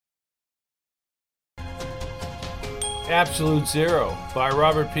Absolute Zero by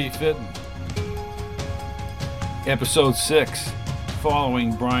Robert P. Fitton. Episode 6,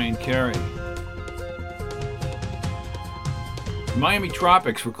 following Bryan Kerry. The Miami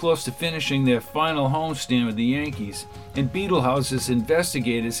Tropics were close to finishing their final homestand with the Yankees, and Beetlehouse's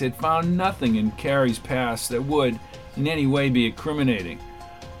investigators had found nothing in Kerry's past that would, in any way, be incriminating.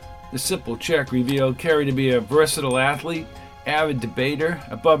 The simple check revealed Kerry to be a versatile athlete, avid debater,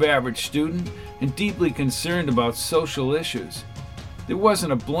 above-average student, and deeply concerned about social issues. There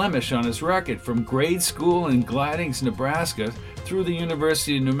wasn't a blemish on his record from grade school in Gladings, Nebraska, through the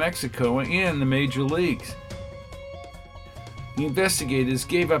University of New Mexico and the major leagues. The investigators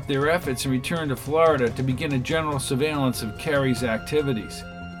gave up their efforts and returned to Florida to begin a general surveillance of Kerry's activities.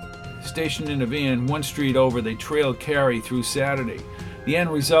 Stationed in a van 1 street over, they trailed Kerry through Saturday. The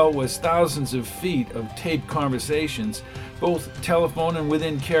end result was thousands of feet of taped conversations, both telephone and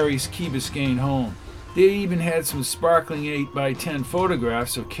within Kerry's Key Biscayne home. They even had some sparkling 8x10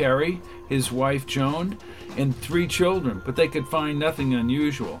 photographs of Kerry, his wife Joan, and 3 children, but they could find nothing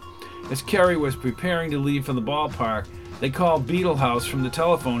unusual. As Kerry was preparing to leave for the ballpark, they called Beetlehouse from the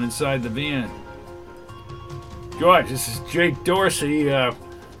telephone inside the van. "George, this is Jake Dorsey,"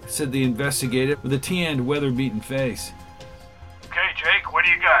 said the investigator with a tanned, weather-beaten face. "Okay, Jake, what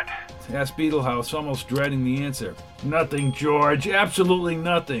do you got?" asked Beetlehouse, almost dreading the answer. "Nothing, George. Absolutely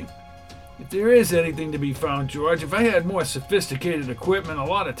nothing." "If there is anything to be found, George, if I had more sophisticated equipment, a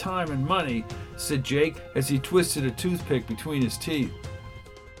lot of time and money," said Jake as he twisted a toothpick between his teeth.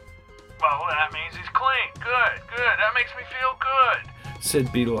 "Well, that means he's clean. Good. That makes me feel good," said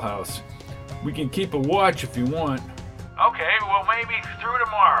Beetlehouse. "We can keep a watch if you want." "Okay, well, maybe through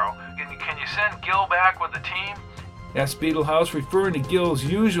tomorrow. Can you send Gil back with the team?" asked Beetlehouse, referring to Gil's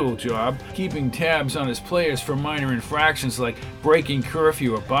usual job, keeping tabs on his players for minor infractions like breaking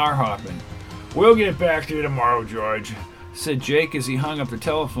curfew or bar hopping. "We'll get back to you tomorrow, George," said Jake as he hung up the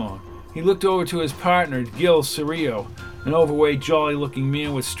telephone. He looked over to his partner, Gil Cerrillo, an overweight, jolly-looking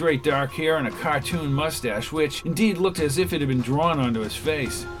man with straight dark hair and a cartoon mustache, which indeed looked as if it had been drawn onto his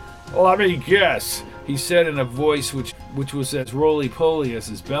face. "Let me guess," he said in a voice which was as roly-poly as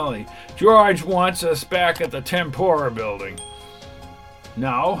his belly. "George wants us back at the Tempora building."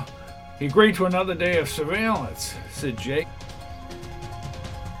 "No, he agreed to another day of surveillance," said Jake.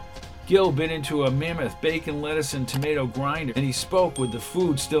 Gil bit into a mammoth bacon, lettuce, and tomato grinder, and he spoke with the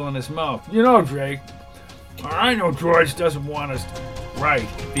food still in his mouth. "You know, Jake, I know George doesn't want us right.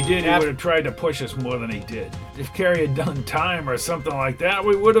 If he did, he would have tried to push us more than he did. If Kerry had done time or something like that,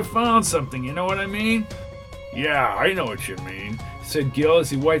 we would have found something, you know what I mean?" "Yeah, I know what you mean," said Gil as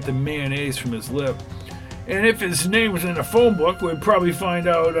he wiped the mayonnaise from his lip. "And if his name was in a phone book, we'd probably find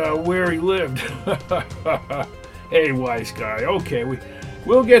out where he lived." "Hey, wise guy, okay,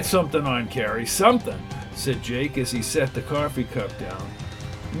 we'll get something on Kerry, something," said Jake as he set the coffee cup down.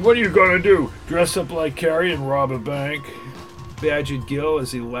 "What are you going to do, dress up like Kerry and rob a bank?" badgered Gil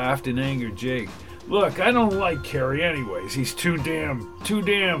as he laughed and angered Jake. "Look, I don't like Kerry anyways. He's too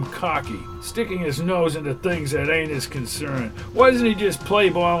damn cocky, sticking his nose into things that ain't his concern. Why doesn't he just play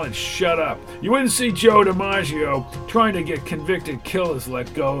ball and shut up? You wouldn't see Joe DiMaggio trying to get convicted killers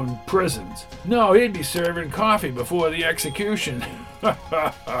let go in prisons. No, he'd be serving coffee before the execution."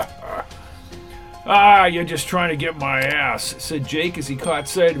 "Ah, you're just trying to get my ass," said Jake as he caught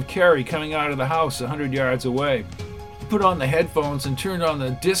sight of Kerry coming out of the house 100 yards away. He put on the headphones and turned on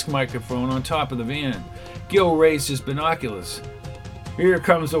the disc microphone on top of the van. Gil raised his binoculars. "Here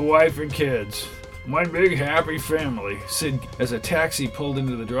comes the wife and kids. One big happy family," said as a taxi pulled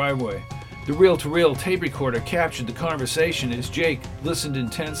into the driveway. The reel-to-reel tape recorder captured the conversation as Jake listened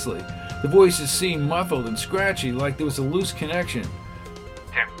intensely. The voices seemed muffled and scratchy, like there was a loose connection.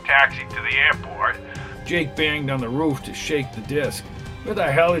 "Taxi to the airport." Jake banged on the roof to shake the disc. "Where the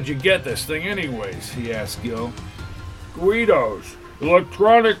hell did you get this thing anyways?" he asked Gil. "Guido's.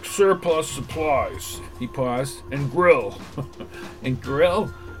 Electronic surplus supplies." He paused. "And grill." "And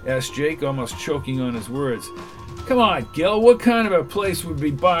grill?" asked Jake, almost choking on his words. "Come on, Gil, what kind of a place would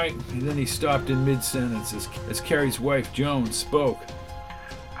be buying?" And then he stopped in mid-sentence as Kerry's wife, Joan, spoke.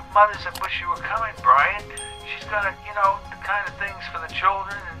 "Mother said wish you were coming, Bryan. She's got the kind of things for the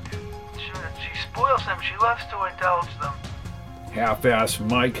children, and she spoils them. She loves to indulge them." "Half-ass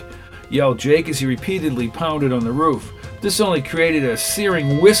Mike," yelled Jake as he repeatedly pounded on the roof. This only created a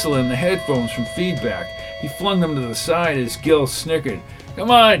searing whistle in the headphones from feedback. He flung them to the side as Gil snickered. "Come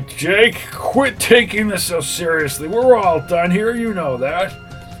on, Jake, quit taking this so seriously. We're all done here, you know that."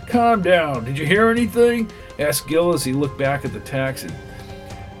 "Calm down. Did you hear anything?" asked Gil as he looked back at the taxi.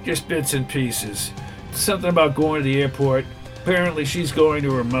 "Just bits and pieces. Something about going to the airport. Apparently she's going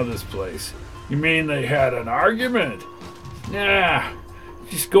to her mother's place." You mean they had an argument? Nah,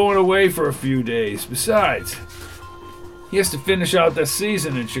 just going away for a few days. Besides, he has to finish out the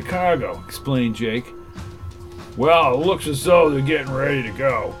season in Chicago, explained Jake. Well, it looks as though they're getting ready to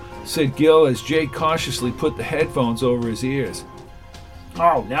go, said Gil as Jake cautiously put the headphones over his ears.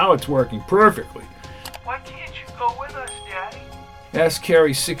 Oh, now it's working perfectly. Why can't you go with us, Daddy? Asked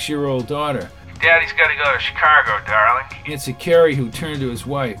Kerry's 6-year-old daughter. Daddy's got to go to Chicago, darling. Answered Kerry, who turned to his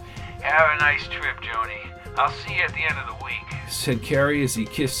wife. Have a nice trip, Joni. I'll see you at the end of the week, said Kerry as he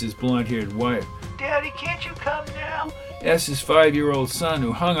kissed his blonde-haired wife. Daddy, can't you come now? Asked his 5-year-old son,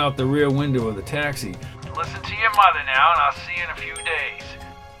 who hung out the rear window of the taxi. Listen to your mother now, and I'll see you in a few days.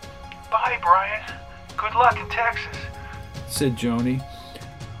 Bye, Brian. Good luck in Texas, said Joni.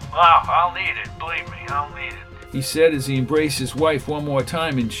 Wow, I'll need it. Believe me, I'll need it, he said as he embraced his wife one more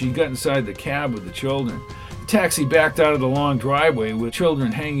time and she got inside the cab with the children. The taxi backed out of the long driveway with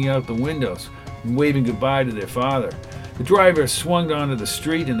children hanging out the windows and waving goodbye to their father. The driver swung onto the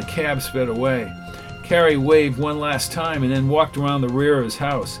street and the cab sped away. Kerry waved one last time and then walked around the rear of his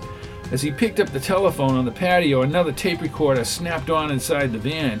house. As he picked up the telephone on the patio, another tape recorder snapped on inside the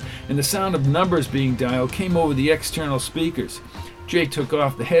van, and the sound of numbers being dialed came over the external speakers. Jake took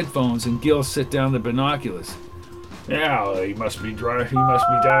off the headphones and Gil set down the binoculars. Yeah, he must be dialing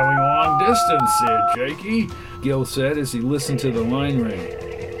long distance there, Jakey, Gil said as he listened to the line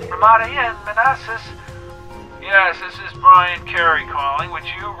ring. Ramada Inn, Manassas. Yes, this is Bryan Kerry calling. Would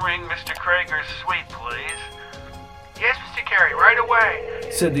you ring Mr. Krager's suite, please? Yes, Mr. Kerry, right away,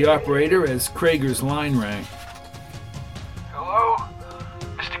 said the operator as Krager's line rang. Hello?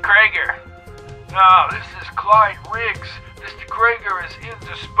 Mr. Krager? No, this is Clyde Riggs. Mr. Krager is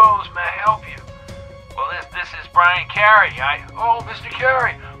indisposed. May I help you? Well, this is Bryan Kerry. Oh, Mr.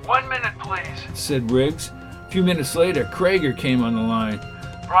 Kerry, 1 minute, please, said Riggs. A few minutes later, Krager came on the line.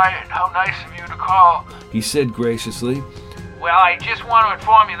 Brian, how nice of you to call, he said graciously. Well, I just want to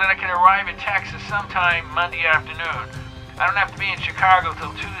inform you that I can arrive in Texas sometime Monday afternoon. I don't have to be in Chicago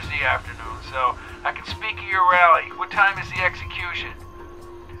till Tuesday afternoon, so I can speak at your rally. What time is the execution?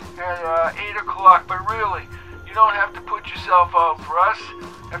 At 8 o'clock, but really, you don't have to put yourself out for us.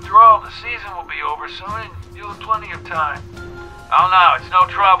 After all, the season will be over soon, and you'll have plenty of time. Oh, no, it's no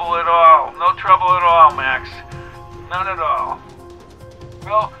trouble at all. No trouble at all, Max. None at all.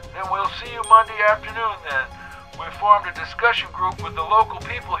 Well, then we'll see you Monday afternoon, then. We formed a discussion group with the local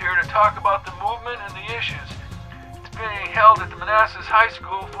people here to talk about the movement and the issues. It's being held at the Manassas High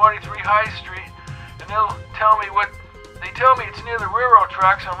School, 43 High Street, and they tell me it's near the railroad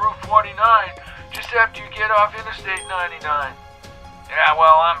tracks on Route 49, just after you get off Interstate 99. Yeah,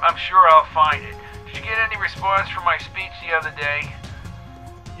 well, I'm sure I'll find it. Did you get any response from my speech the other day?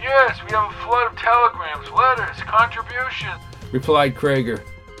 Yes, we have a flood of telegrams, letters, contributions, replied Krager.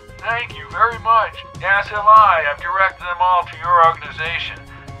 Thank you very much. As have I. I've directed them all to your organization.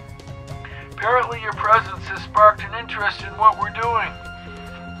 Apparently your presence has sparked an interest in what we're doing.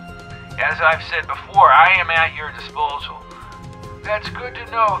 As I've said before, I am at your disposal. That's good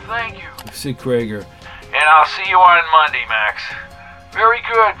to know, thank you, said Krager. And I'll see you on Monday, Max. Very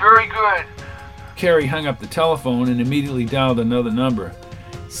good, very good. Kerry hung up the telephone and immediately dialed another number.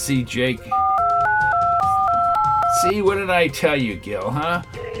 See, Jake. See, what did I tell you, Gil, huh?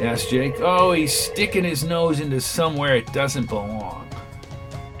 Asked Jake. Oh, he's sticking his nose into somewhere it doesn't belong.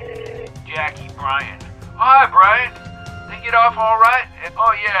 Jackie, Brian. Hi, Brian. They get off all right?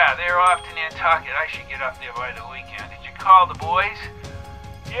 Oh, yeah, they're off to Nantucket. I should get up there by the weekend. Did you call the boys?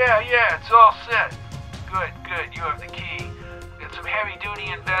 Yeah, it's all set. Good, you have the key. Got some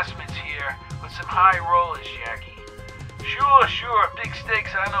heavy-duty investments here with some high rollers, Jackie. Sure, big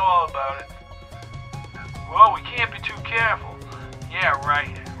stakes, I know all about it. Well, we can't be too careful. Yeah,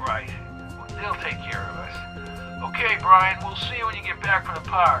 right. Well, they'll take care of us. Okay, Brian, we'll see you when you get back from the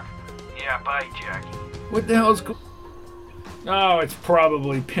park. Yeah, bye, Jackie. What the hell's going on? Oh, it's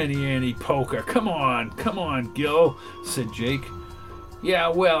probably Penny Ante poker. Come on, Gil, said Jake. Yeah,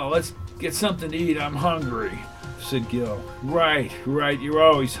 well, let's get something to eat. I'm hungry, said Gil. Right, you're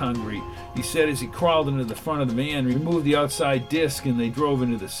always hungry, he said as he crawled into the front of the van, removed the outside disc, and they drove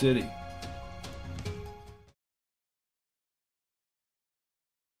into the city.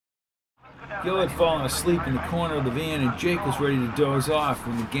 Gil had fallen asleep in the corner of the van, and Jake was ready to doze off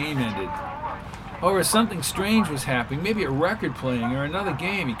when the game ended. However, something strange was happening, maybe a record playing or another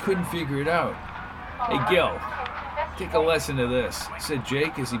game. He couldn't figure it out. Hey, Gil, take a lesson of this, said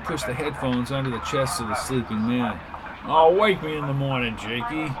Jake as he pushed the headphones onto the chest of the sleeping man. Oh, wake me in the morning,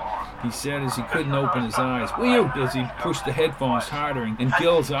 Jakey, he said as he couldn't open his eyes. Will you? As he pushed the headphones harder, and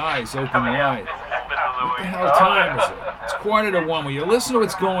Gil's eyes opened wide. What the hell time is it? It's 1:45. Will you listen to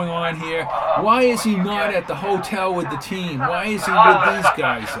what's going on here? Why is he not at the hotel with the team? Why is he with these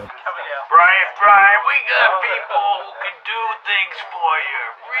guys? Brian, we got people who can do things for you.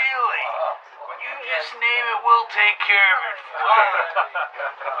 Really. You just name it, we'll take care of it for you.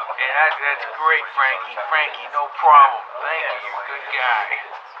 Yeah, that's great, Frankie. Frankie, no problem. Thank you. You're a good guy.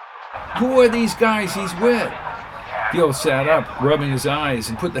 Who are these guys he's with? Gil sat up, rubbing his eyes,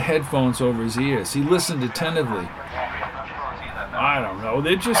 and put the headphones over his ears. He listened attentively. I don't know.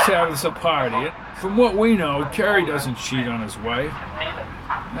 They're just having a party. From what we know, Kerry doesn't cheat on his wife.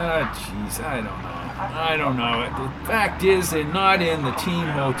 Jeez, I don't know. The fact is, they're not in the team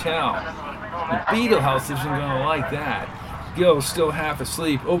hotel. The Beetle House isn't going to like that. Gil, still half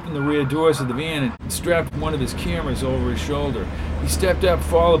asleep, opened the rear doors of the van and strapped one of his cameras over his shoulder. He stepped up,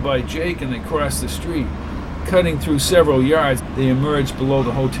 followed by Jake, and they crossed the street. Cutting through several yards, they emerged below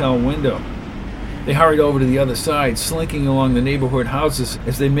the hotel window. They hurried over to the other side, slinking along the neighborhood houses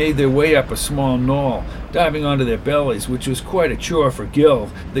as they made their way up a small knoll, diving onto their bellies, which was quite a chore for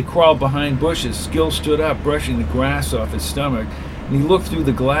Gil. They crawled behind bushes. Gil stood up, brushing the grass off his stomach, and he looked through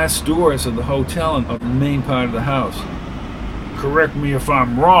the glass doors of the hotel and of the main part of the house. Correct me if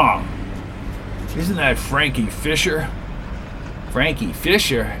I'm wrong. Isn't that Frankie Fisher? Frankie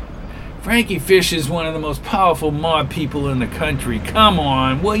Fisher? Frankie Fisher's one of the most powerful mob people in the country. Come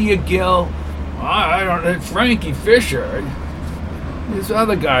on, will you, Gil? I don't know. Frankie Fisher. There's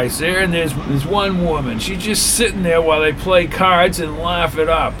other guys there, and there's one woman. She's just sitting there while they play cards and laugh it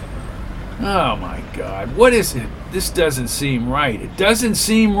up. Oh, my God. What is it? This doesn't seem right. It doesn't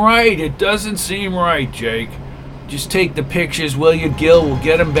seem right. It doesn't seem right, Jake. Just take the pictures, will you, Gil? We'll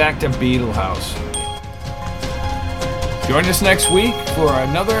get them back to Beetle House. Join us next week for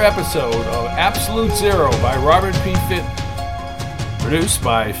another episode of Absolute Zero by Robert P. Fitton. Produced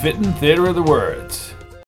by Fitton Theater of the Words.